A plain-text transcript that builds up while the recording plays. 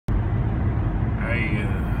Hey,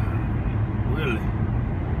 Willie.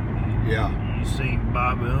 Yeah. You seen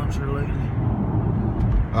Bobby Unser lately?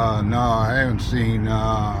 No, I haven't seen.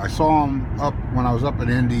 I saw him up when I was up in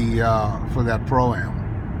Indy for that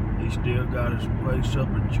pro-am. He still got his place up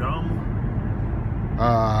in Chama?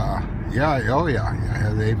 Yeah, oh yeah.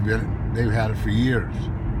 They've had it for years.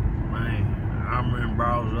 Man, I remember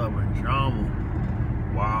I was up in Chama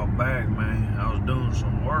a while back, man. I was doing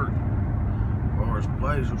some work. Or his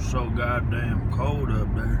place was so goddamn cold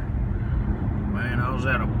up there. Man, I was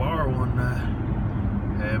at a bar one night.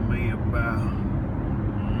 Had me about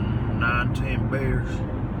 9-10 beers.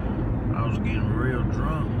 I was getting real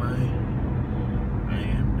drunk, man.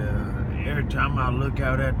 And every time I look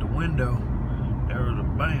out at the window, there was a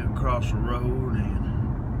bank across the road,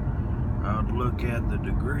 and I would look at the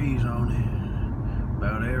degrees on it.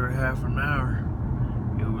 About every half an hour,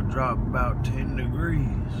 it would drop about 10 degrees.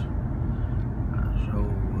 So,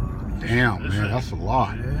 damn, man, that's a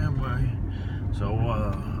lot. Yeah, man. So,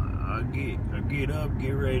 I get up,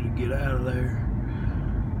 get ready to get out of there.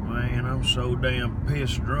 Man, I'm so damn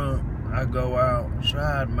pissed drunk. I go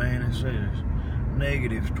outside, man, it says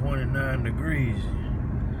negative 29 degrees.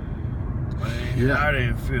 Man, yeah. I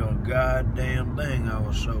didn't feel a goddamn thing. I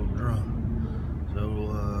was so drunk.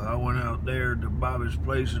 So, I went out there to Bobby's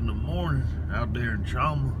place in the morning, out there in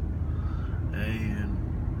Chama, and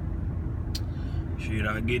shit,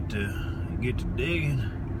 I get to digging.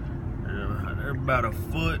 There's about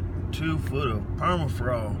 2 foot of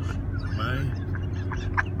permafrost, man.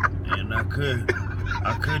 And I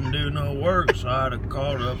couldn't do no work, so I had to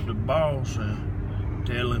call up the boss and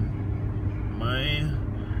tell him, man,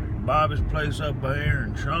 Bobby's place up here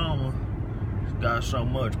in Chama has got so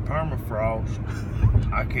much permafrost,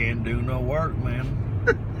 I can't do no work, man.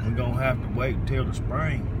 We're gonna have to wait till the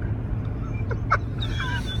spring.